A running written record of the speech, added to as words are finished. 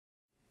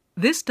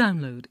This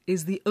download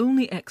is the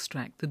only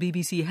extract the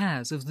BBC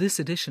has of this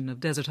edition of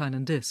Desert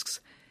Island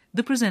Discs.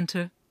 The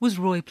presenter was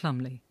Roy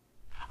Plumley.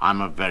 I'm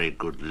a very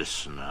good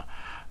listener.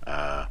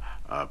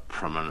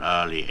 From an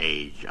early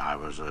age, I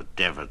was a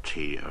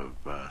devotee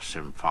of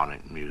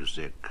symphonic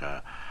music.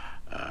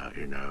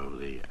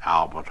 The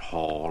Albert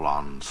Hall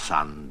on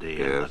Sunday,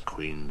 yes, and the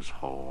Queen's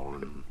Hall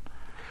and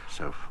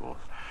so forth.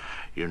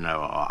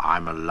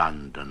 I'm a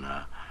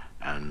Londoner,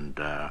 and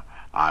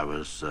I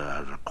was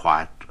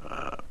quite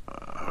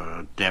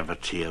a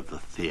devotee of the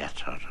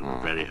theatre at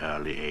a very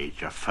early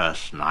age, a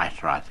first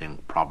nighter, I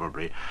think,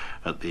 probably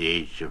at the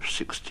age of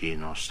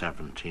 16 or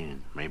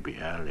 17, maybe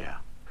earlier.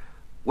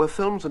 Were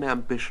films an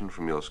ambition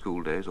from your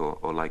school days,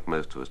 or like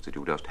most of us, did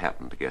you just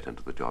happen to get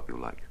into the job you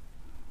like?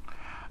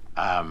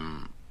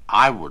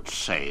 I would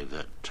say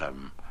that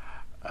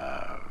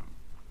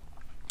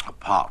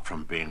apart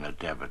from being a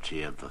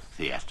devotee of the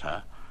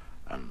theatre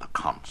and the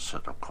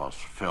concert, of course,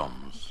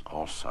 films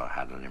also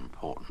had an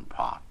important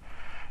part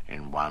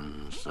in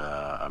one's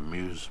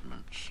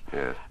amusements.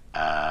 Yes.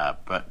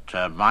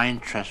 But my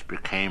interest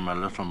became a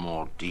little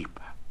more deep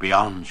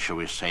beyond, shall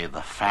we say,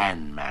 the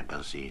fan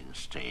magazine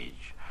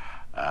stage.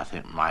 I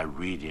think my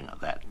reading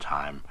at that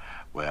time,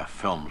 where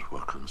films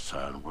were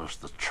concerned, was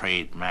the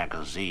trade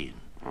magazine.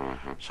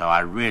 Mm-hmm. So I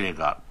really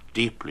got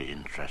deeply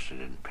interested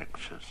in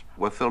pictures.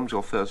 Were films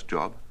your first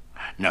job?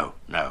 No.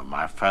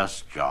 My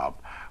first job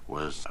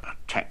was a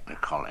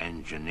technical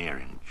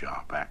engineering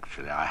job,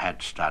 actually. I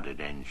had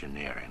studied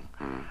engineering,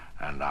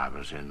 and I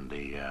was in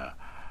the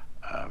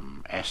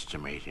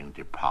estimating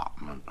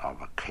department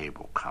of a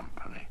cable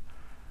company.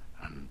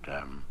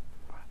 And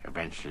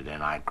eventually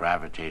then I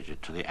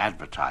gravitated to the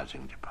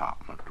advertising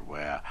department,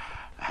 where,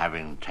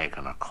 having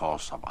taken a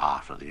course of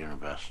art at the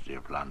University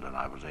of London,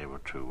 I was able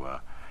to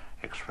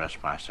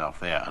express myself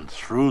there. And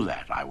through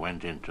that I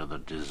went into the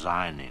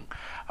designing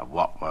of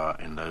what were,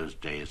 in those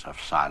days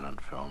of silent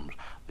films,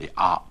 the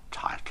art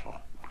title.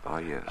 Oh,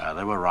 yes.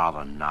 They were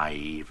rather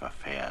naive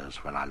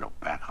affairs when I look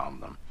back on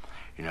them.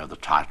 The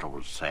title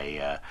would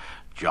say,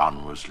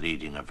 John was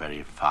leading a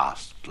very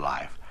fast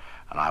life,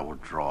 and I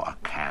would draw a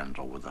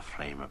candle with a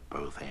flame at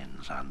both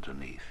ends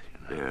underneath.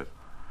 Yes.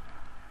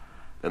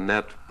 And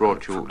that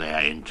brought you from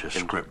there into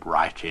script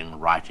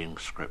writing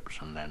scripts,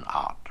 and then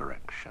art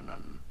direction,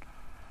 and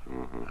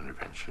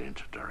eventually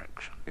into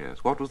direction.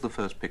 Yes. What was the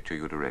first picture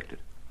you directed?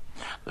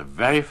 The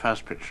very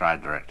first picture I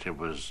directed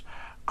was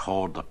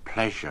called The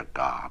Pleasure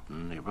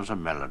Garden. It was a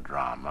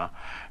melodrama,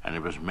 and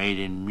it was made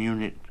in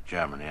Munich,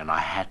 Germany, and I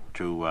had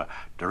to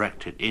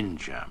direct it in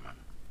German.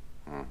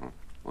 Mm-hmm.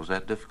 Was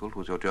that difficult?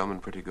 Was your German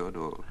pretty good,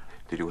 or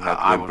did you have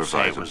to I improvise would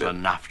say it a was bit?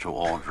 enough to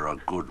order a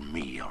good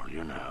meal,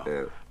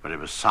 Yeah. But it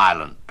was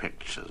silent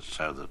pictures,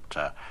 so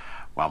that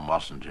one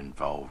wasn't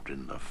involved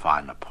in the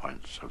finer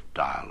points of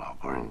dialogue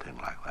or anything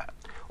like that.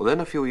 Well, then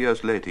a few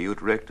years later you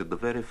directed the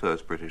very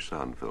first British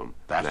sound film.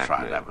 That's Blackmail.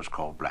 right, that was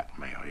called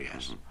Blackmail,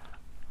 yes.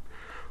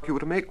 Mm-hmm. You were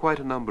to make quite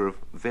a number of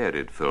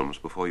varied films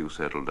before you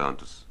settled down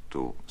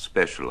to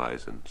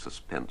specialize in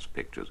suspense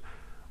pictures.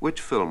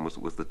 Which film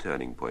was the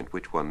turning point?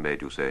 Which one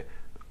made you say,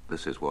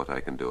 this is what I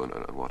can do and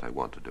what I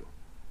want to do?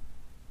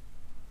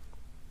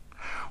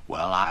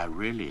 Well, I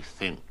really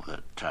think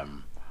that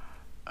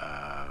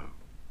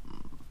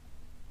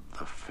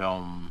the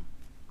film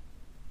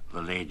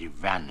The Lady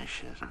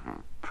Vanishes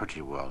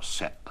pretty well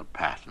set the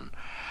pattern.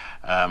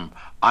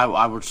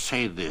 I would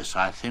say this,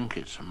 I think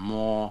it's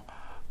more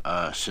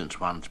since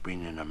one's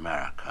been in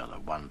America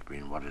that one's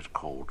been what is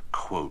called,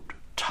 quote,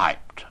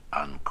 typed,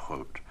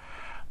 unquote.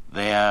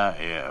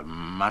 There,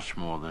 much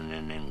more than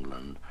in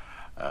England,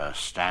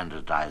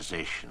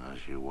 standardization,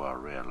 as you well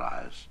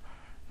realize,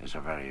 is a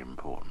very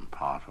important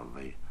part of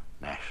the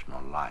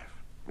national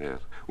life. Yes.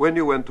 When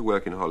you went to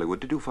work in Hollywood,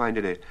 did you find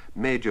any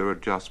major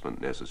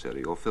adjustment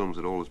necessary? Your films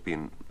had always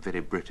been very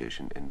British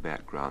in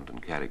background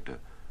and character.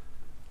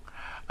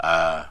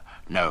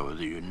 No,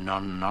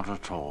 not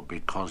at all,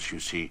 because, you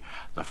see,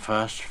 the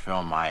first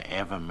film I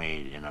ever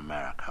made in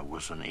America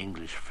was an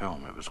English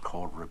film. It was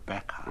called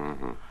Rebecca.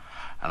 Mm-hmm.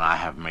 And I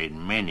have made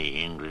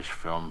many English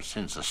films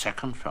since. The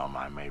second film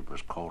I made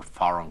was called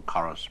Foreign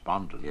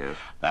Correspondent. Yes.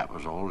 That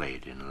was all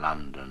laid in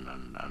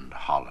London and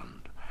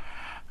Holland.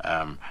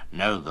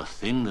 No, the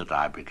thing that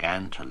I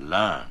began to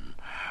learn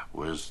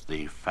was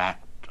the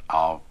fact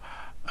of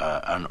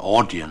an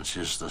audience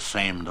is the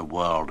same the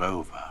world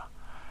over,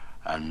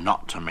 and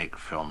not to make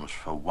films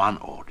for one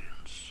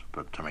audience,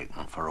 but to make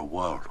them for a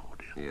world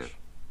audience. Yes.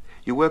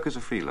 You work as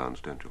a freelance,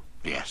 don't you?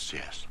 Yes.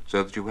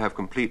 So that you have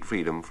complete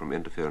freedom from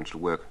interference to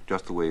work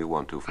just the way you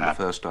want to, from the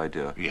first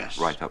idea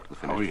right up to the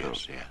finished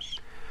film. Yes.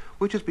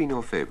 Which has been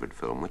your favourite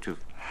film? Which have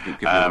given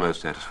you the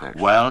most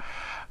satisfaction? Well,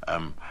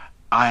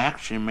 I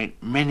actually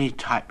make many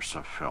types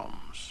of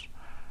films.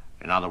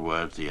 In other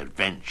words, the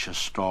adventure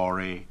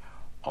story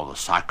or the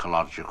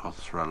psychological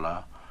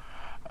thriller.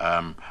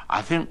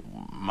 I think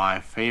my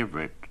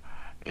favourite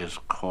is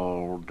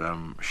called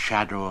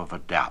Shadow of a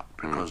Doubt,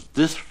 because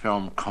this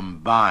film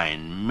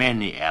combined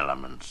many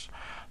elements: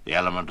 the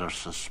element of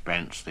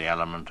suspense, the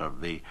element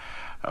of the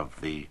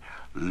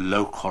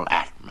local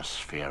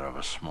atmosphere of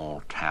a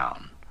small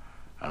town,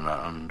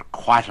 and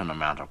quite an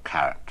amount of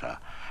character,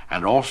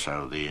 and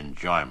also the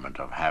enjoyment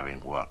of having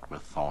worked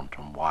with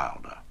Thornton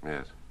Wilder.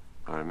 Yes,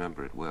 I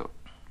remember it well.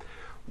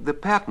 The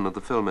pattern of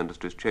the film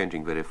industry is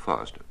changing very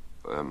fast.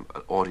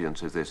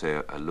 Audiences, they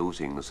say, are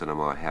losing the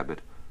cinema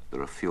habit.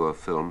 There are fewer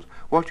films.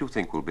 What do you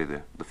think will be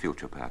the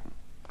future pattern?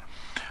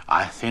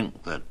 I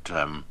think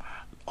that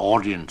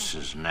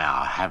audiences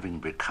now, having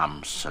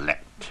become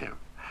selective,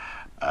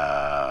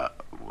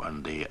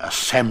 when the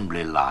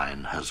assembly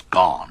line has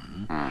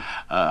gone,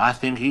 I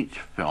think each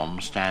film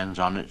stands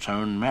on its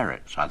own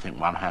merits. I think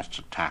one has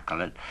to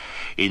tackle it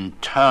in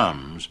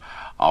terms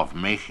of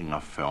making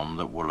a film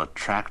that will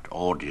attract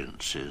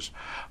audiences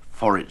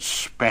for its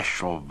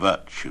special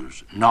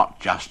virtues, not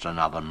just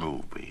another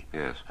movie.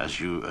 Yes. As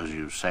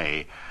you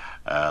say,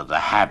 the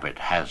habit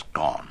has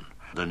gone.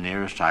 The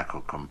nearest I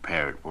could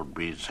compare it would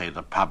be, say,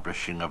 the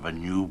publishing of a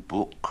new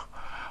book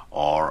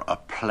or a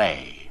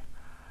play.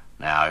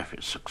 Now, if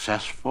it's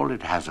successful,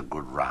 it has a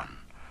good run.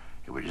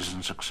 If it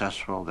isn't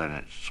successful, then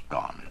it's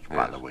gone. It's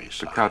by the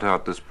wayside. To cut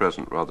out this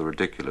present rather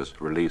ridiculous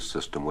release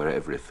system where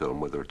every film,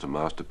 whether it's a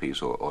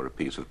masterpiece or a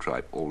piece of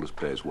tripe, always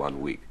plays 1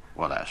 week.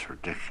 Well, that's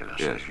ridiculous,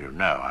 Yes. as you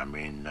know. I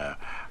mean,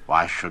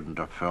 why shouldn't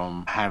a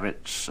film have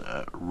its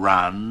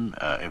run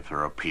if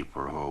there are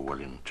people who are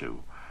willing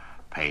to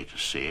pay to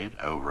see it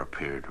over a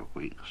period of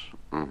weeks,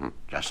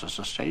 just as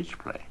a stage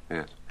play?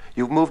 Yes.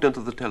 You've moved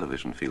into the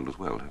television field as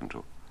well, haven't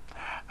you?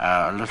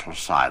 A little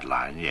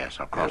sideline, yes.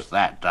 Of course,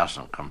 that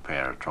doesn't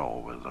compare at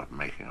all with the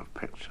making of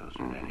pictures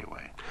in any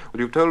way. Well,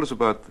 you've told us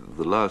about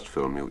the last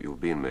film you've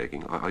been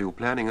making. Are you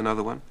planning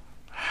another one?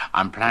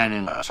 I'm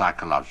planning a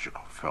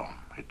psychological film.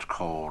 It's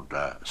called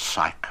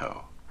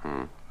Psycho,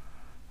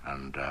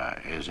 and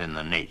is in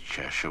the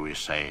nature, shall we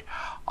say,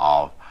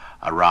 of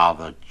a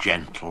rather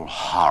gentle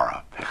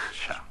horror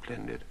picture.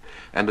 Splendid.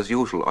 And as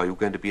usual, are you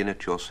going to be in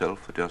it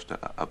yourself for just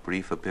a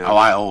brief appearance? Oh,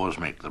 I always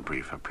make the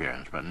brief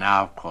appearance, but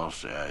now, of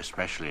course,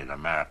 especially in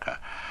America,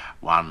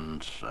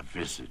 one's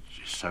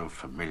visage is so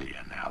familiar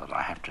now that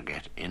I have to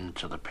get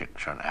into the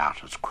picture and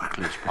out as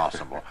quickly as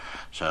possible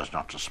so as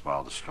not to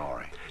spoil the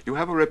story. You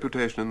have a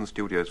reputation in the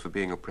studios for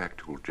being a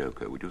practical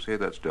joker. Would you say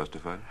that's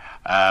justified?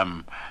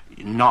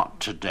 Not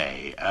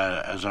today.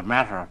 As a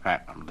matter of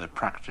fact, the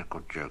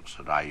practical jokes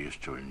that I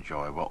used to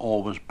enjoy were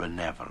always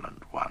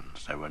benevolent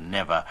ones. They were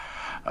never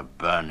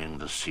burning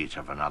the seat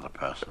of another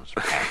person's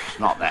pants.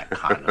 Not that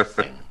kind of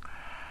thing.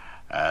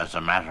 As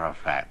a matter of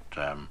fact,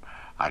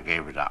 I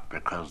gave it up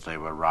because they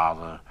were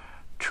rather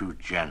too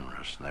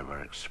generous and they were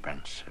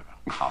expensive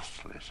and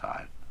costly, so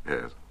I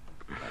Yes.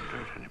 don't do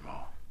it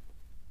anymore.